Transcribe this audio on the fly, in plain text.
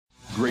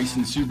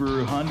Grayson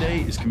Subaru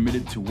Hyundai is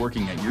committed to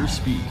working at your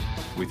speed,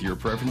 with your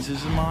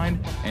preferences in mind,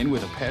 and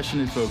with a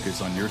passionate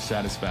focus on your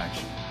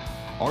satisfaction.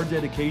 Our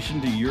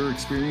dedication to your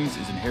experience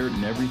is inherent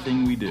in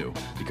everything we do,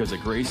 because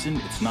at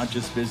Grayson, it's not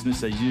just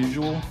business as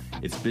usual,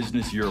 it's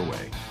business your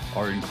way.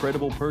 Our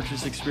incredible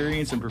purchase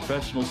experience and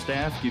professional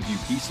staff give you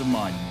peace of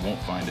mind you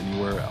won't find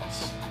anywhere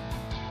else.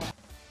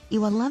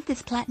 You will love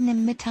this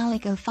platinum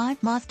metallic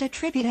 05 Mazda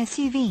Tribute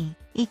SUV,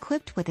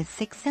 equipped with a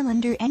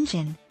 6-cylinder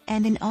engine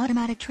and an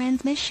automatic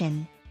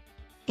transmission.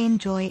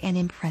 Enjoy an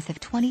impressive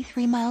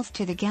 23 miles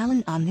to the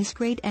gallon on this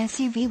great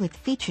SUV with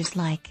features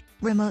like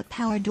remote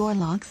power door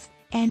locks,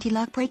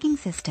 anti-lock braking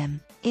system,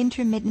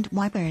 intermittent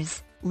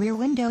wipers, rear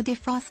window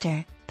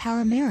defroster,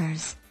 power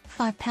mirrors,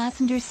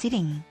 5-passenger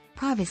seating,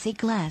 privacy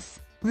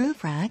glass,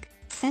 roof rack,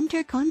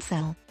 center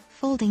console,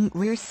 folding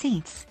rear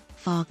seats,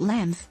 fog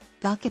lamps,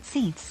 bucket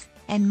seats,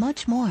 and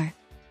much more.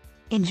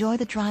 Enjoy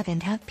the drive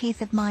and have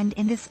peace of mind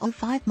in this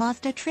 05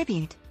 Mazda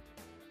Tribute.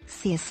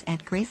 See us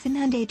at Grayson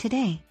Hyundai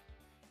today.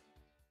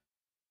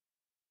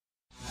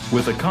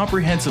 With a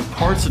comprehensive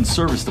parts and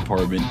service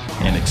department,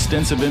 an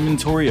extensive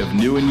inventory of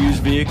new and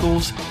used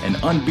vehicles, and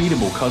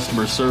unbeatable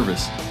customer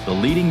service, the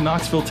leading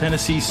Knoxville,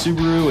 Tennessee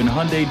Subaru and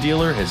Hyundai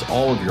dealer has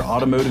all of your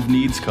automotive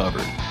needs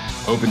covered.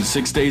 Open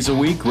 6 days a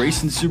week,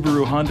 Grayson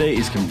Subaru Hyundai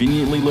is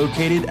conveniently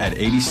located at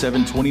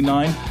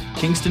 8729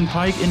 Kingston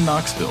Pike in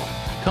Knoxville.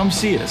 Come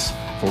see us.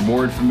 For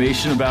more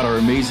information about our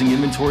amazing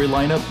inventory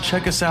lineup,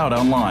 check us out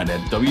online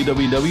at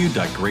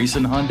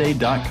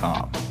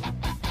www.graysonhyundai.com.